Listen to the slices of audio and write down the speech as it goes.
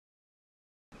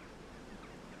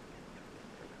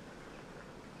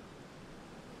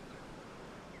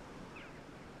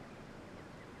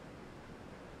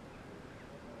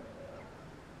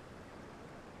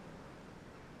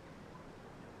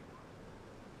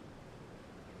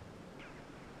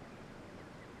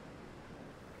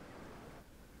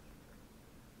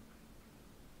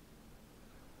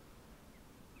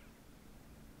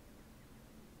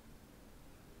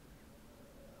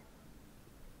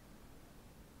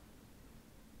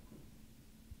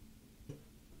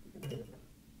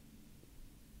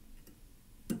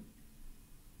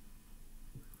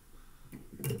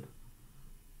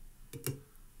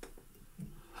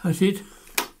That's it.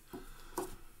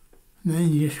 And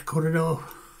then you just cut it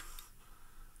off.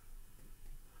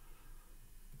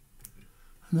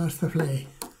 And that's the flay.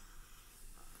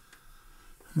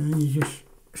 And then you just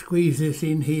squeeze this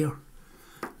in here.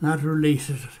 And that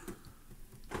releases it.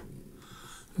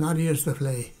 And that is the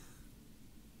flay.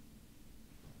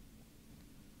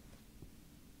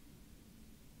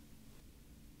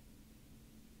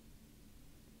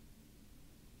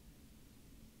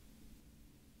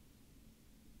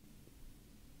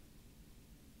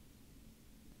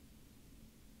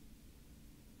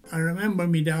 I remember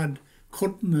my dad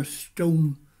cutting a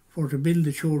stone for to build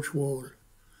the church wall,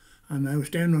 and I was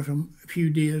down with him a few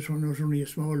days when I was only a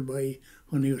small boy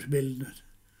when he was building it.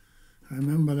 I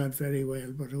remember that very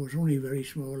well, but I was only very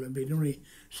small. I'd been only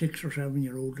 6 or 7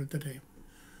 years old at the time.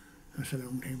 That's a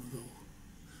long time ago.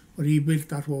 But he built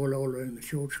that wall all around the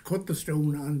church, cut the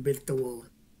stone and built the wall.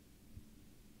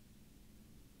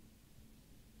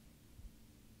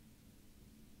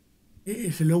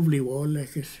 It's a lovely wall,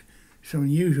 like it's an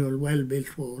unusual,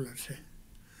 well-built wall, I'd say.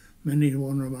 Many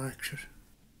one remarks it.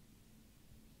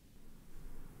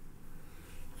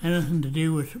 Anything to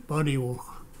do with bodywork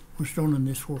was done in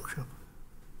this workshop.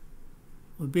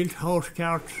 We built horse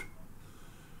carts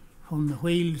from the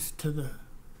wheels to the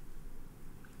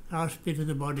last bit of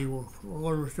the bodywork.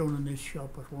 All was done in this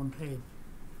shop at one time.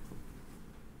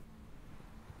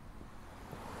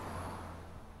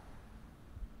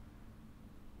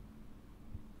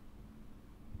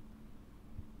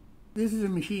 This is a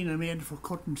machine I made for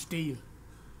cutting steel.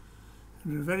 It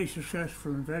was a very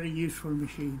successful and very useful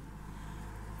machine,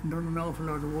 and done an awful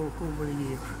lot of work over the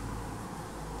years.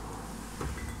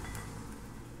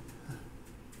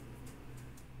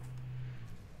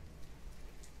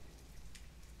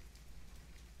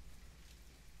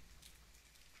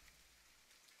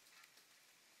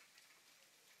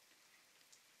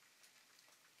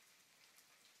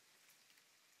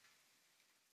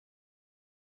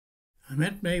 I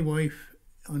met my wife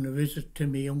on a visit to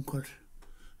my uncle's,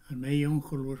 and my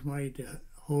uncle was married to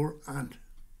her aunt.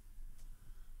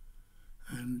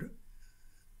 And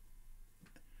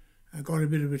I got a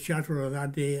bit of a chat with her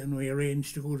that day, and we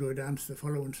arranged to go to a dance the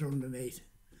following Sunday night,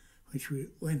 which we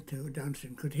went to a dance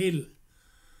in Cuthill.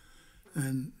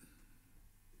 And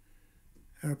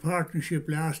our partnership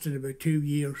lasted about 2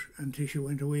 years until she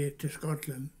went away to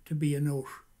Scotland to be a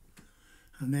nurse.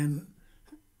 And then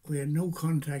we had no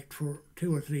contact for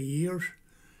 2 or 3 years,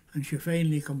 and she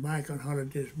finally come back on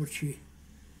holidays, but she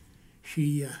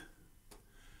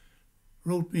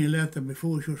wrote me a letter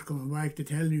before she was coming back to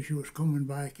tell me she was coming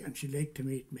back and she'd like to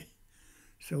meet me.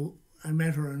 So I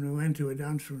met her and we went to a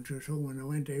dance when she was home, and I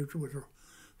went out with her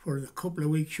for the couple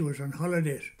of weeks she was on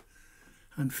holidays.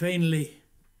 And finally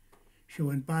she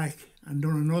went back and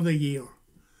done another year,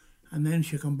 and then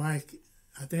she come back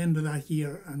at the end of that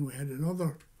year, and we had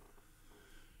another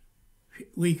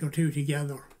week or 2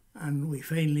 together, and we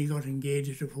finally got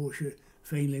engaged before she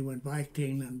finally went back to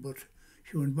England. But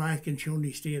she went back and she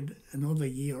only stayed another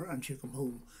year and she come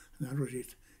home, and that was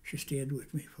it. She stayed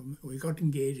with me. We got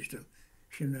engaged and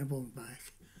she never went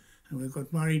back. And we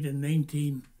got married in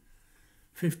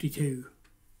 1952,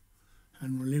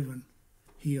 and we're living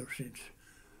here since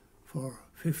for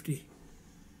 55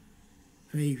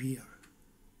 years.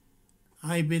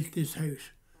 I built this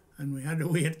house, and we had to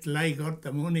wait till I got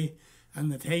the money and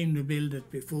the time to build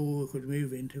it before we could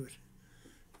move into it.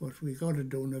 But we got it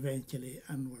done eventually,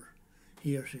 and we're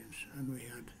here since. And we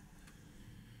had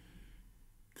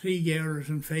 3 girls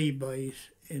and 5 boys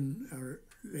in our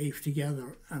life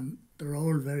together, and they're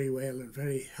all very well and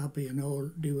very happy and all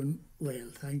doing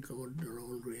well. Thank God, they're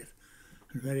all great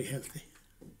and very healthy.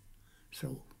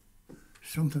 So,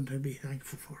 something to be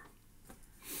thankful for.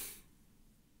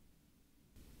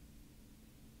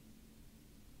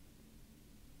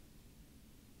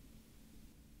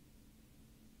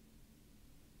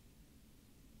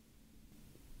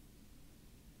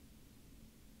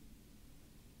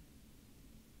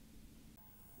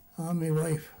 My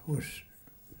wife was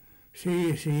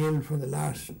seriously ill for the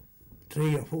last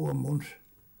 3 or 4 months,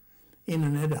 in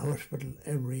and out of hospital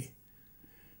every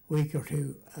week or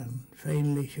 2, and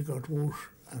finally she got worse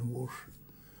and worse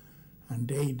and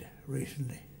died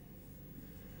recently.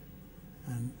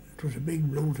 And it was a big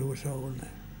blow to us all,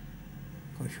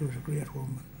 because she was a great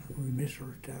woman, and we miss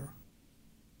her at terror.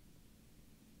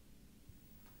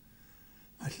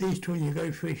 At least when you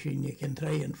go fishing you can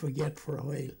try and forget for a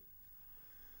while,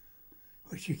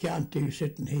 which you can't do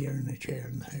sitting here in a chair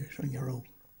in the house on your own.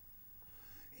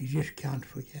 You just can't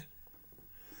forget.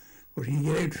 But when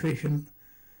you get out fishing,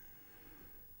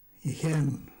 you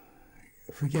can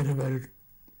forget about it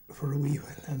for a wee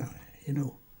while, anyway, you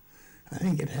know. I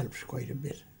think it helps quite a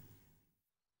bit.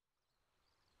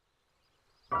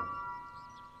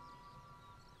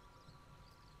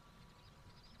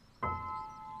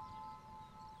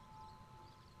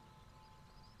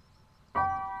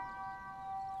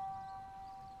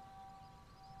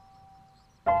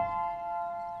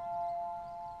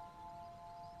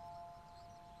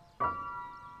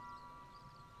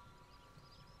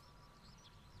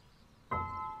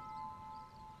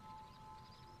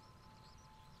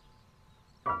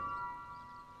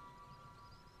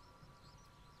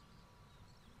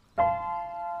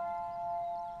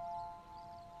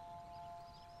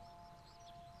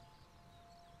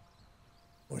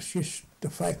 It's just the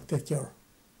fact that you're,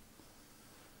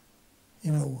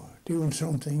 doing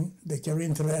something that you're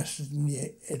interested in.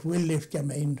 It will lift your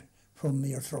mind from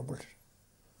your troubles,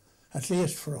 at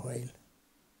least for a while.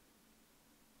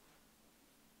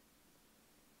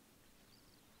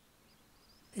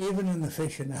 Even in the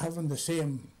fishing, having the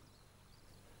same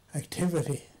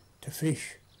activity to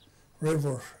fish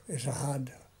rivers as I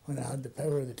had when I had the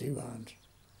power of the two hands.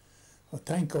 But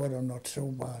thank God I'm not so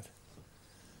bad.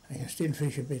 I can still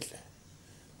fish a bit,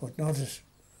 but not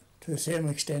to the same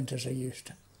extent as I used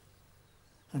to.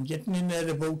 And getting in there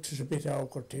the boats is a bit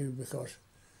awkward too, because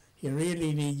you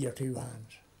really need your two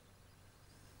hands,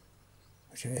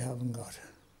 which I haven't got.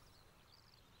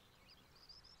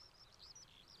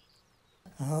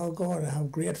 Oh God, I have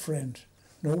great friends,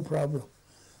 no problem.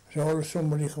 There's always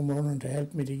somebody come running to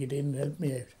help me to get in and help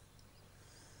me out.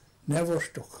 Never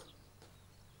stuck.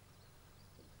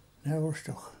 Never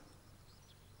stuck.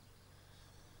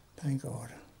 Thank God.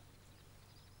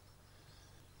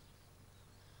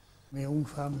 My own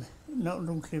family. Nothing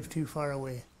don't live too far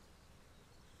away.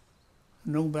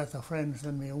 No better friends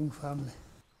than my own family.